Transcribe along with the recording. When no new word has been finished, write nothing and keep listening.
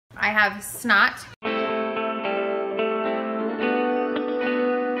I have snot.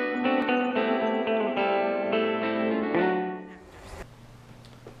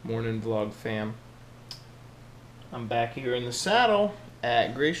 Morning vlog fam. I'm back here in the saddle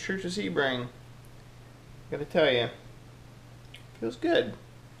at Grace Church of Sebring. Gotta tell you, feels good.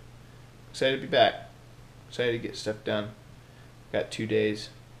 Excited to be back. Excited to get stuff done. Got 2 days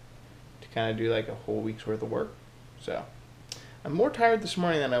to kind of do like a whole week's worth of work. So I'm more tired this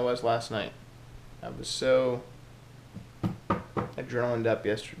morning than I was last night. I was so adrenalined up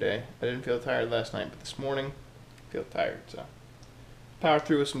yesterday. I didn't feel tired last night, but this morning I feel tired. So power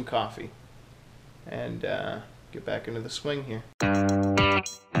through with some coffee and get back into the swing here.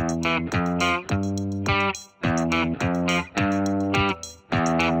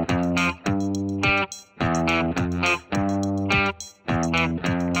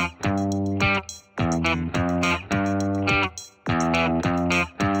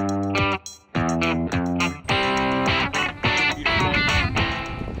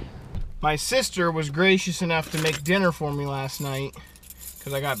 My sister was gracious enough to make dinner for me last night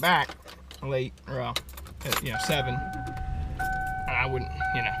because I got back late, or well, at, 7. And I wouldn't,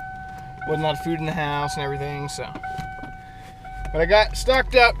 wasn't a lot of food in the house and everything, so. But I got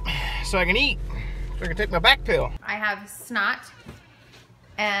stocked up so I can eat, so I can take my back pill. I have snot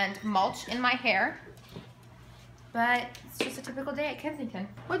and mulch in my hair, but it's just a typical day at Kensington.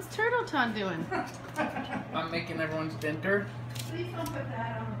 What's Turtle Ton doing? I'm making everyone's dinner. Please don't put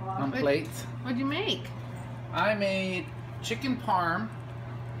that on the vlog. On plates. What'd you make? I made chicken parm.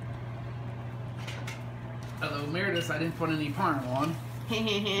 Although Meredith, I didn't put any parm on.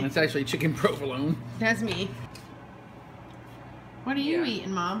 And it's actually chicken provolone. That's me. What are you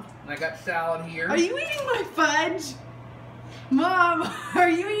eating, Mom? And I got salad here. Are you eating my fudge? Mom, are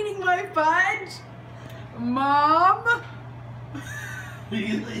you eating my fudge? Mom?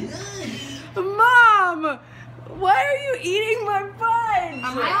 Mom! Why are you eating my fudge?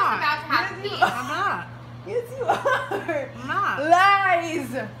 I'm not about to have a piece. I'm not. Yes, you are. I'm not.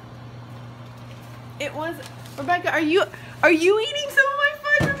 Lies! It was Rebecca. Are you eating some of my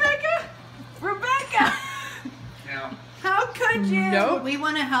fudge, Rebecca? Rebecca! Now, how could you? Nope. We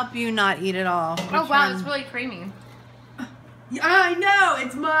want to help you not eat it all. Oh wow, it's really creamy. I know,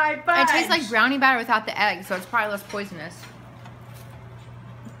 it's my fudge. It tastes like brownie batter without the egg, so it's probably less poisonous.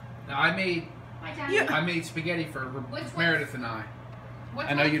 now I made spaghetti for Meredith and I.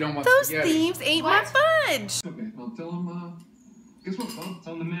 I know you don't want Those spaghetti. thieves ate my fudge. Okay, well tell them, guess what, Bob?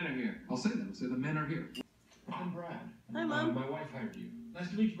 Tell them the men are here. I'll say that. I'll say the men are here. I'm Brad. Hi, Mom. My wife hired you. Nice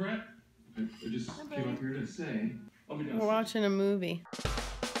to meet you, Brad. I just came up here to say, I'll be down. We're watching a movie.